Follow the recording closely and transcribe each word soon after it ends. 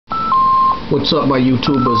What's up, my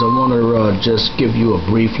YouTubers? I want to just give you a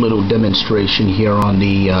brief little demonstration here on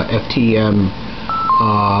the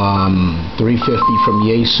ftm-350 from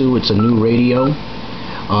Yaesu. It's a new radio.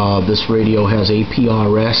 This radio has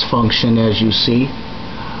aprs function, as you see.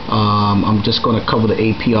 I'm just going to cover the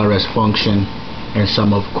aprs function and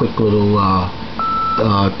some of quick little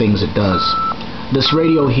things it does. This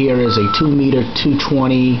radio here is a 2 meter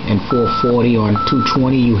 220 and 440. On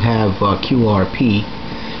 220 you have QRP,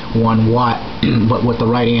 1 watt, but with the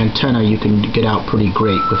right antenna you can get out pretty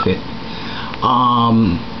great with it.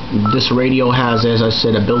 This radio has, as I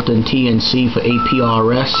said, a built-in TNC for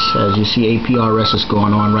aprs. As you see, aprs is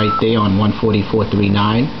going on right there on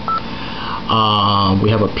 144.39. We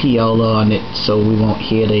have a PL on it, so we won't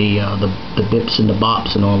hear the bips and the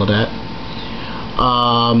bops and all of that.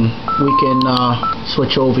 We can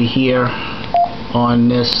switch over here on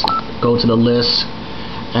this, go to the list,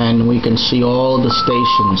 and we can see all the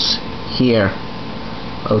stations here.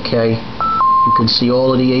 Okay, you can see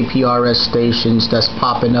all of the aprs stations that's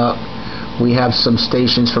popping up. We have some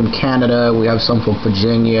stations from Canada, we have some from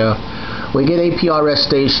Virginia. We get aprs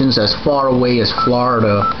stations as far away as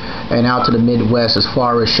Florida and out to the Midwest as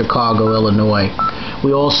far as Chicago, Illinois.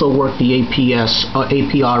 We also work the aprs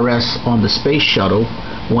on the space shuttle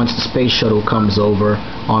once the space shuttle comes over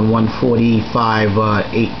on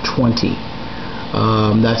 145.820.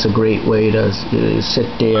 That's a great way to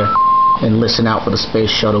sit there and listen out for the space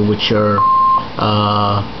shuttle with your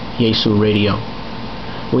Yaesu radio.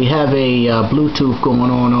 We have a Bluetooth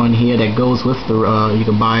going on here that goes with the you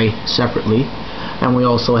can buy separately, and we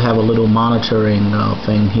also have a little monitoring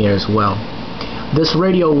thing here as well. This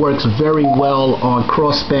radio works very well on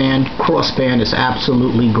crossband. Crossband is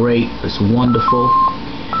absolutely great. It's wonderful,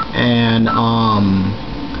 and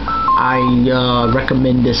I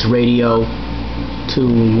recommend this radio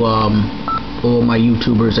to all my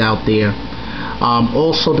YouTubers out there.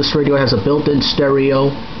 Also, this radio has a built-in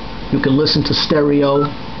stereo. You can listen to stereo.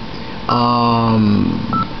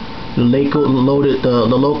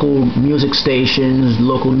 The local music stations,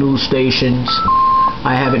 local news stations.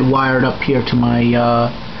 I have it wired up here to my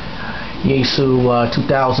Yaesu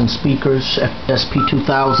 2000 speakers,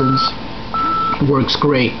 SP2000s. Works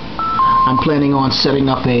great. I'm planning on setting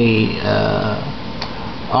up a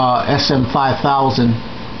SM5000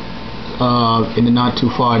 in the not too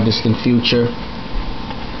far distant future,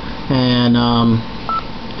 and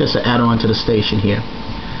just to add on to the station here.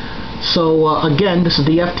 So again, this is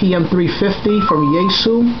the ftm-350 from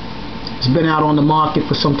Yaesu. It's been out on the market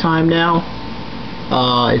for some time now.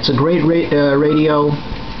 It's a great radio.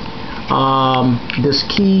 This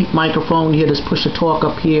key microphone here, this push-to-talk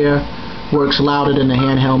up here, works louder than the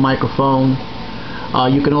handheld microphone.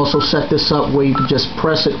 You can also set this up where you can just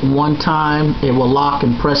press it one time, it will lock,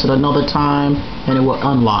 and press it another time and it will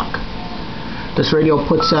unlock. This radio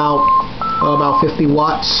puts out about 50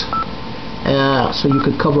 watts, so you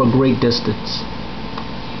could cover a great distance.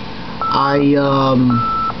 I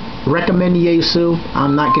recommend Yaesu.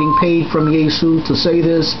 I'm not getting paid from Yaesu to say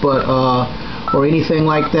this, but or anything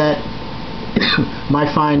like that. My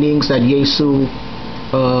findings that Yaesu,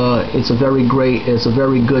 it's a very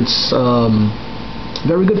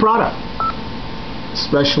good product,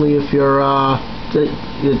 especially if you're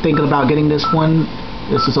thinking about getting this one.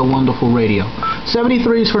 This is a wonderful radio.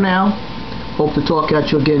 73s for now. Hope to talk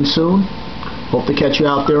at you again soon. Hope to catch you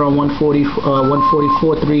out there on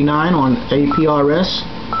 144.39 on aprs,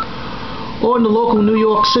 or in the local New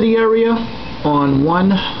York City area on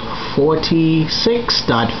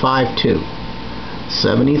 146.52.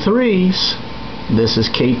 73s. This is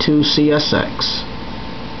K2csx.